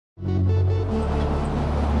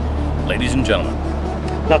ladies and gentlemen.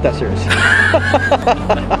 Not that serious.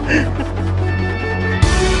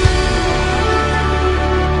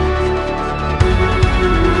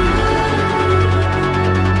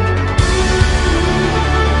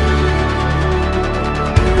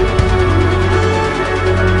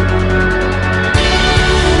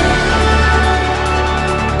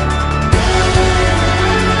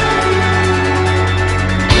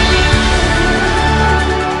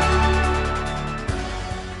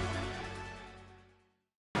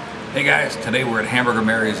 Hey guys, today we're at Hamburger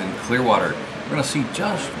Mary's in Clearwater. We're gonna see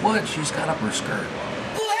just what she's got up her skirt.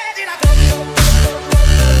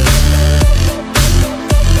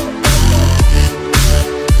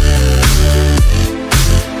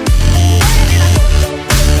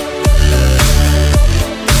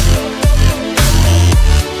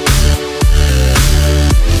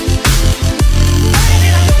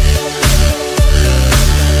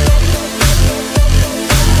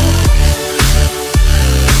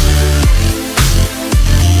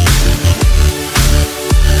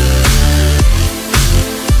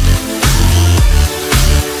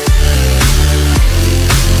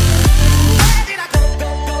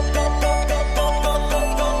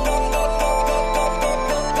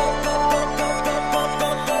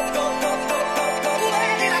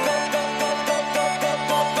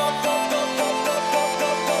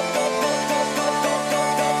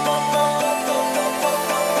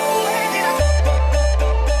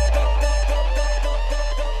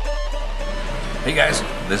 Hey guys,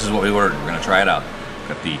 this is what we ordered. We're gonna try it out.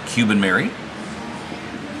 Got the Cuban Mary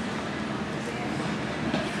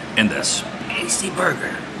and the spicy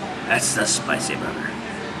burger. That's the spicy burger.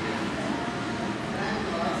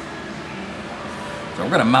 So we're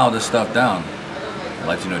gonna mow this stuff down and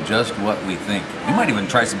let you know just what we think. We might even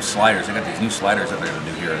try some sliders. I got these new sliders that they're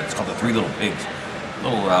gonna do here. It's called the Three Little Pigs.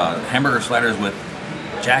 Little hamburger sliders with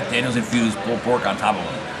Jack Daniel's infused pulled pork on top of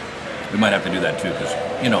them. We might have to do that too, because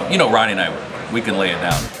you know Ronnie and I, we can lay it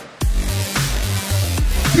down.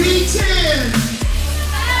 B10!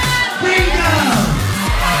 Bingo!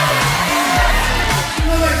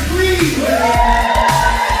 Number 3!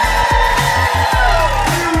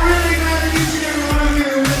 We're really glad to meet you everyone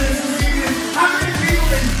here with us this evening. How many people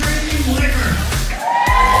is drinking liquor?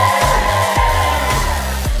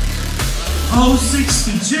 Oh,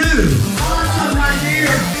 62! Awesome right here.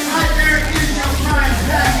 Right there is your prize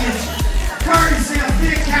package. Courtesy of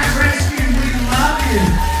Big Cat Rescue. We love you.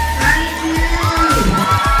 Thank you.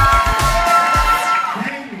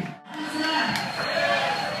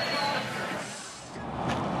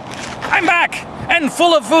 I'm back and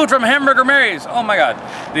full of food from Hamburger Mary's. Oh my God,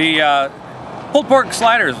 the pulled pork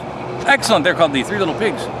sliders, excellent. They're called the Three Little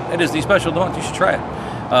Pigs. It is the special one. You should try it.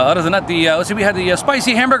 Other than that, let's see, we had the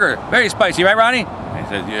spicy hamburger, very spicy, right, Ronnie? He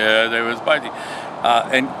said, yeah, they were spicy,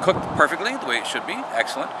 and cooked perfectly the way it should be.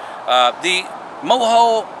 Excellent. The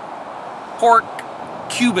mojo pork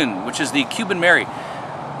Cuban, which is the Cuban Mary,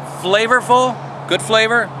 flavorful, good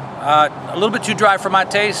flavor. A little bit too dry for my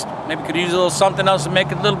taste. Maybe could use a little something else to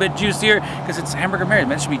make it a little bit juicier, because it's Hamburger Mary.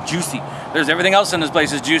 Man, it should be juicy. There's everything else in this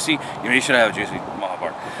place is juicy. You should have a juicy mojo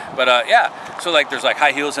pork. But yeah, so like there's like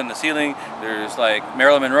high heels in the ceiling. There's like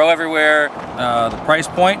Marilyn Monroe everywhere. The price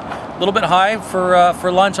point a little bit high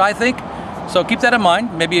for lunch, I think. So keep that in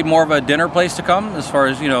mind. Maybe more of a dinner place to come as far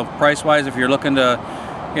as price wise. If you're looking to,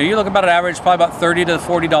 you're looking about an average, probably about $30 to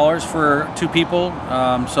 $40 for 2 people.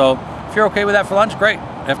 So if you're okay with that for lunch, great.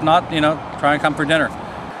 If not, try and come for dinner.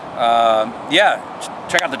 Yeah,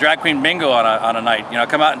 check out the drag queen bingo on a night.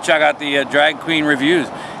 Come out and check out the drag queen reviews.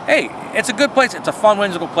 Hey, it's a good place. It's a fun,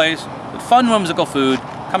 whimsical place with fun, whimsical food.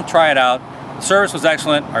 Come try it out. The service was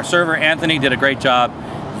excellent. Our server, Anthony, did a great job.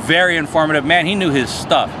 Very informative. Man, he knew his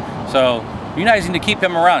stuff. So you guys need to keep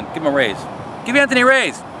him around. Give him a raise. Give Anthony a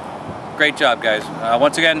raise. Great job, guys.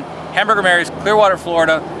 Once again, Hamburger Mary's, Clearwater,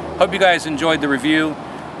 Florida. Hope you guys enjoyed the review.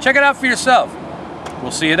 Check it out for yourself.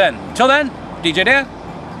 We'll see you then. Until then, DJ Dan,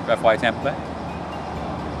 FYI Tampa Bay.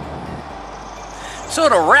 So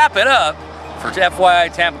to wrap it up for FYI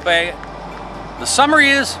Tampa Bay, the summary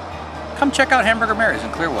is, come check out Hamburger Mary's in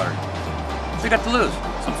Clearwater. What you got to lose?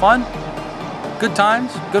 Some fun, good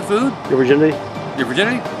times, good food. Your virginity? Your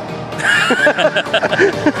virginity?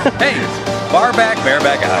 Hey, bar back,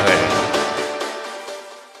 bareback out.